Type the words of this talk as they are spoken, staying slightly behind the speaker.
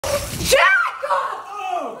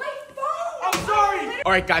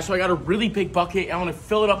All right, guys, so I got a really big bucket, and I'm gonna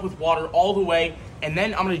fill it up with water all the way, and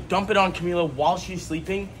then I'm gonna dump it on Camila while she's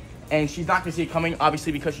sleeping, and she's not gonna see it coming,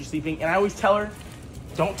 obviously, because she's sleeping. And I always tell her,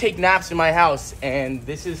 don't take naps in my house, and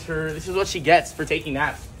this is what she gets for taking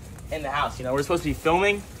naps in the house. You know, we're supposed to be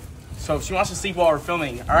filming, so if she wants to sleep while we're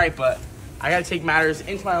filming, all right, but I gotta take matters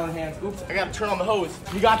into my own hands. Oops, I gotta turn on the hose.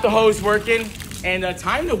 We got the hose working, and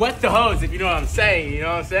time to wet the hose, if you know what I'm saying, you know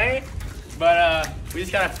what I'm saying? But we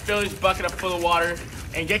just gotta fill this bucket up full of water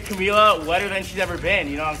and get Camila wetter than she's ever been,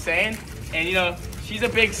 you know what I'm saying? And you know, she's a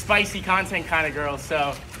big spicy content kind of girl,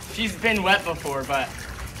 so she's been wet before, but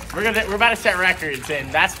we're about to set records,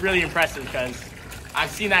 and that's really impressive because I've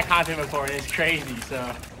seen that content before and it's crazy, so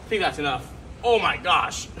I think that's enough. Oh my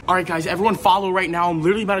gosh. All right, guys, everyone follow right now. I'm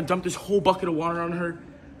literally about to dump this whole bucket of water on her.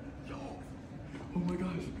 Yo, oh my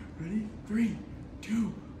gosh, ready? 3,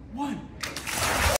 2, 1.